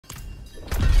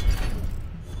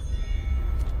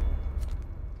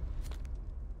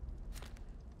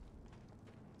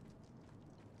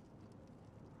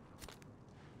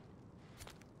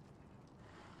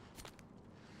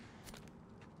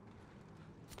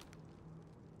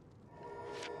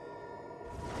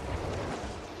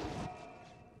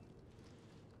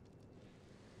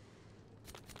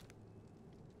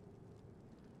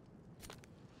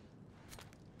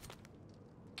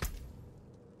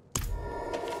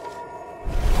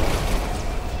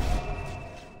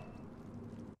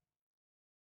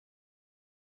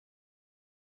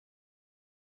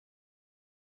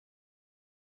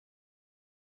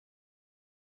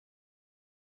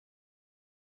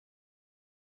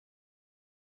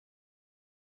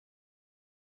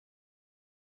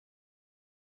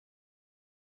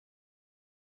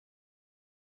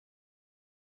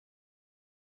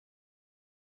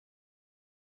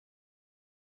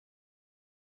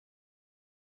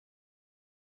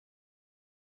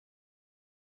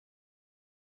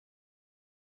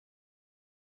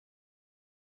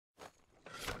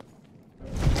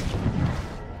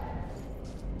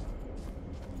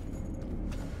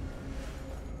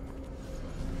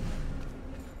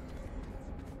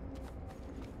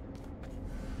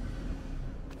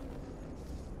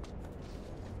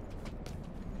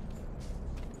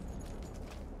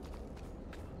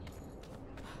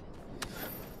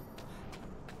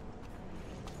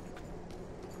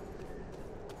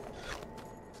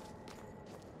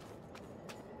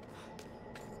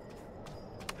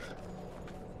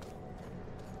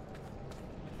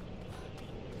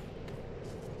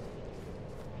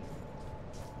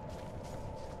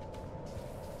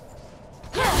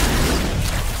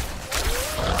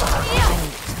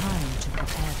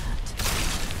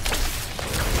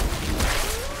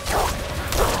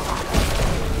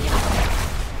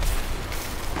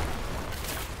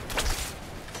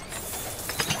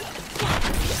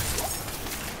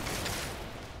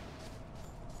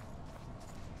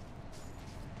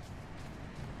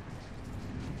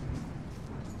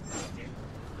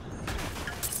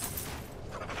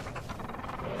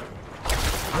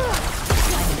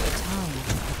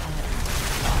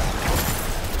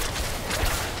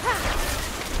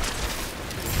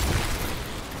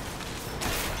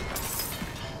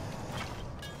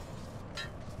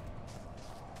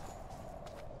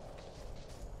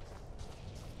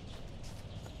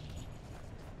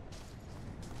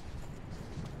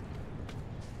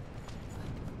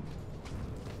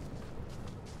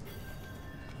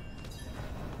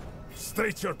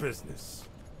State your business.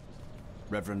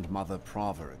 Reverend Mother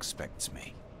Prava expects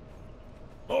me.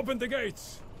 Open the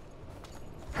gates!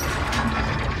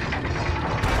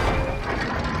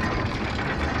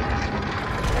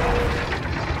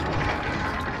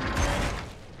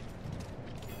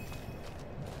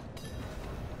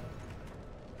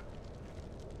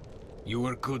 You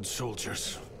were good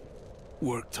soldiers.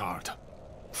 Worked hard.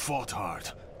 Fought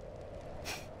hard.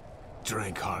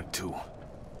 Drank hard too.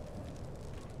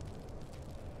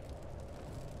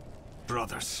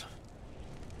 Brothers.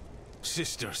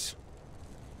 Sisters.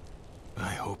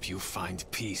 I hope you find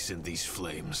peace in these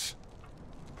flames.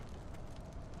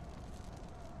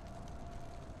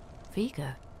 Vigo,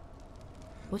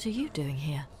 what are you doing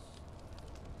here?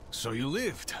 So you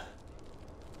lived.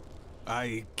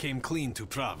 I came clean to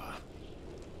Prava.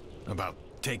 About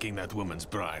taking that woman's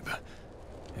bribe.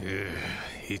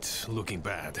 It's looking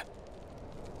bad.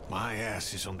 My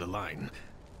ass is on the line.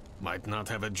 Might not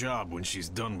have a job when she's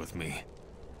done with me.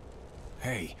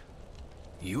 Hey,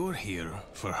 you're here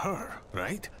for her,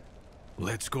 right?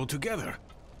 Let's go together.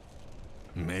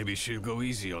 Maybe she'll go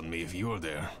easy on me if you're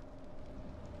there.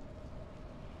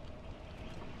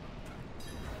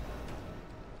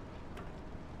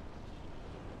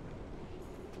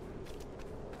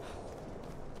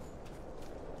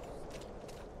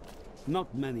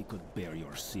 Not many could bear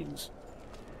your sins.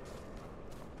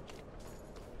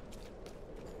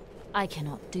 I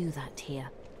cannot do that here.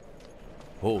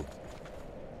 Hold.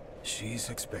 She's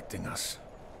expecting us.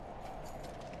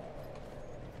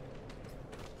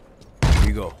 Here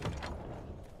you go.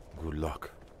 Good luck.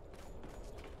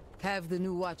 Have the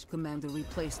new watch commander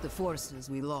replace the forces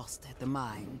we lost at the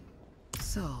mine.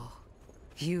 So,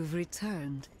 you've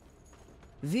returned.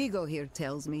 Vigo here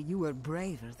tells me you were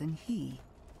braver than he.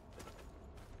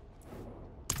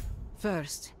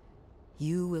 First,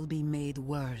 you will be made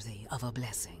worthy of a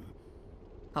blessing.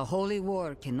 A holy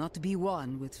war cannot be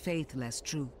won with faithless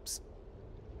troops.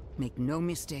 Make no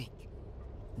mistake,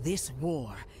 this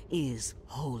war is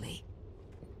holy.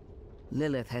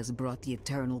 Lilith has brought the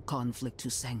eternal conflict to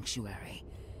Sanctuary,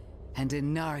 and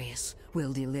Inarius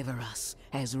will deliver us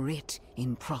as writ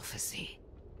in prophecy.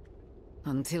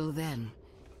 Until then,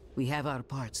 we have our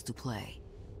parts to play.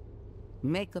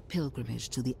 Make a pilgrimage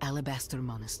to the Alabaster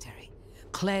Monastery.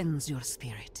 Cleanse your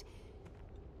spirit.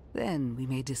 Then we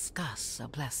may discuss a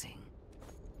blessing.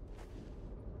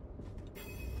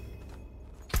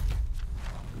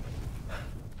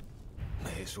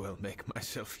 May as well make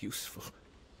myself useful.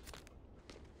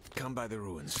 Come by the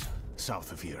ruins,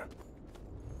 south of here.